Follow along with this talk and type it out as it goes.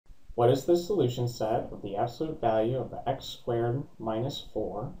What is the solution set of the absolute value of x squared minus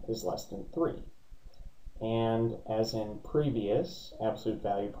 4 is less than 3? And as in previous absolute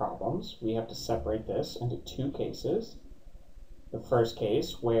value problems, we have to separate this into two cases. The first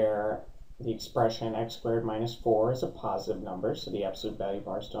case where the expression x squared minus 4 is a positive number, so the absolute value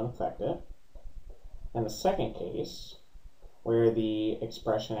bars don't affect it. And the second case where the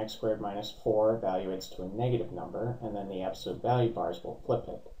expression x squared minus 4 evaluates to a negative number, and then the absolute value bars will flip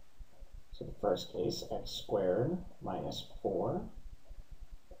it. So the first case, x squared minus 4,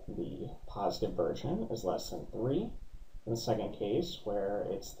 the positive version is less than 3. In the second case, where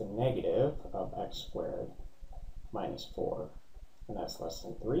it's the negative of x squared minus 4, and that's less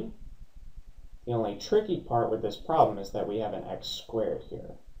than 3. The only tricky part with this problem is that we have an x squared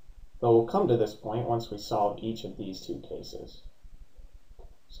here. But we'll come to this point once we solve each of these two cases.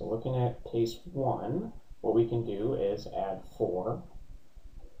 So looking at case 1, what we can do is add 4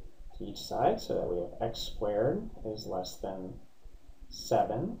 to each side so that we have x squared is less than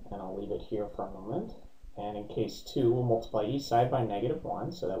 7, and I'll leave it here for a moment. And in case 2, we'll multiply each side by negative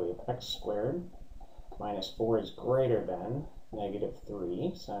 1 so that we have x squared minus 4 is greater than negative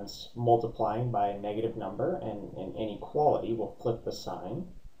 3, since multiplying by a negative number and an inequality will flip the sign.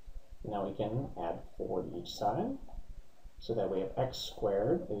 Now we can add 4 to each side so that we have x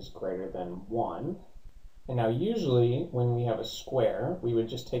squared is greater than 1. And now usually when we have a square, we would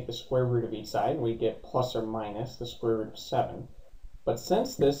just take the square root of each side and we get plus or minus the square root of 7. But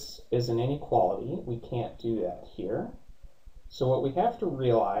since this is an inequality, we can't do that here. So what we have to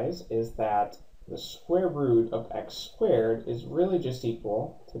realize is that the square root of x squared is really just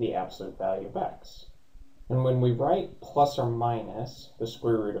equal to the absolute value of x. And when we write plus or minus the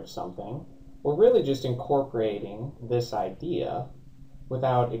square root of something, we're really just incorporating this idea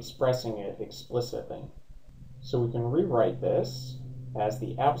without expressing it explicitly. So we can rewrite this as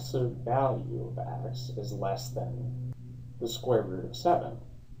the absolute value of x is less than the square root of 7.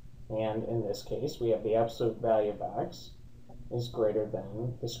 And in this case, we have the absolute value of x is greater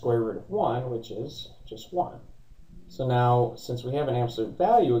than the square root of 1, which is just 1. So now, since we have an absolute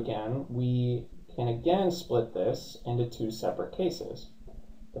value again, we can again split this into two separate cases.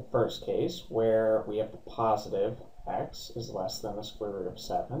 The first case, where we have the positive x is less than the square root of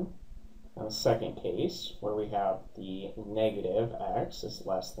 7. And the second case, where we have the negative x is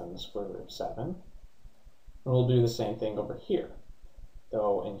less than the square root of 7. And we'll do the same thing over here.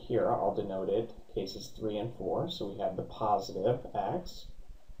 Though in here, I'll denote it cases 3 and 4. So we have the positive x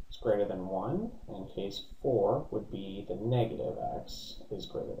is greater than 1. And case 4 would be the negative x is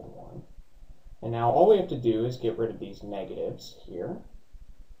greater than 1. And now all we have to do is get rid of these negatives here.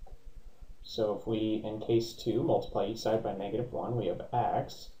 So if we, in case 2, multiply each side by negative 1, we have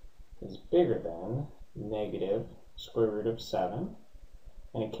x is bigger than negative square root of 7.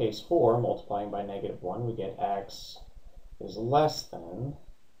 And in case 4, multiplying by negative 1, we get x is less than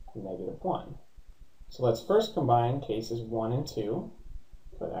negative 1. So let's first combine cases 1 and 2.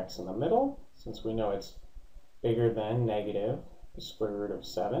 Put x in the middle, since we know it's bigger than negative the square root of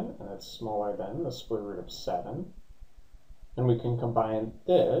 7, and it's smaller than the square root of 7. And we can combine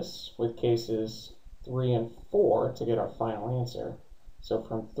this with cases 3 and 4 to get our final answer. So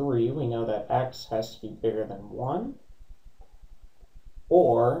from 3, we know that x has to be bigger than 1.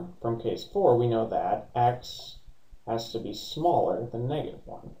 Or from case 4, we know that x has to be smaller than negative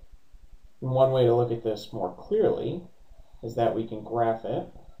 1. And one way to look at this more clearly is that we can graph it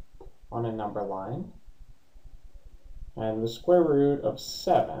on a number line. And the square root of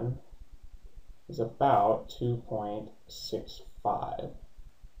 7 is about 2.65.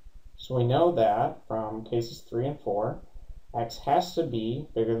 So we know that from cases 3 and 4, x has to be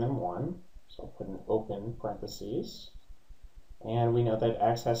bigger than 1. So I'll put an open parentheses. And we know that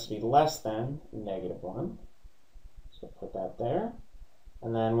x has to be less than negative 1. So put that there.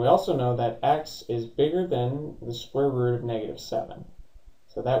 And then we also know that x is bigger than the square root of negative 7.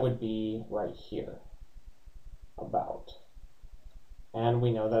 So that would be right here, about. And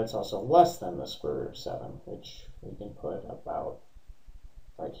we know that it's also less than the square root of 7, which we can put about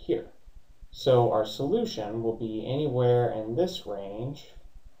right here. So our solution will be anywhere in this range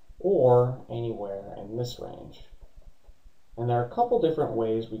or anywhere in this range. And there are a couple different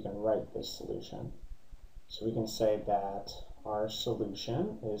ways we can write this solution. So we can say that our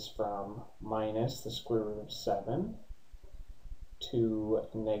solution is from minus the square root of 7 to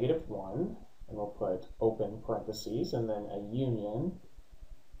negative 1, and we'll put open parentheses and then a union,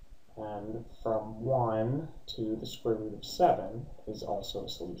 and from 1 to the square root of 7 is also a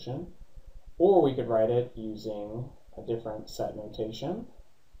solution. Or we could write it using a different set notation.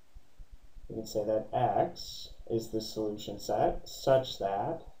 We could say that x is the solution set such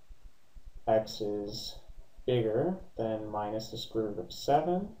that x is bigger than minus the square root of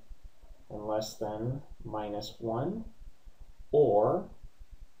 7 and less than minus 1, or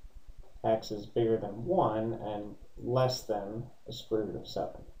x is bigger than 1 and less than the square root of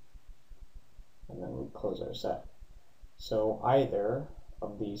 7. And then we close our set. So either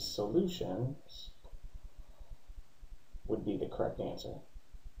of these solutions would be the correct answer.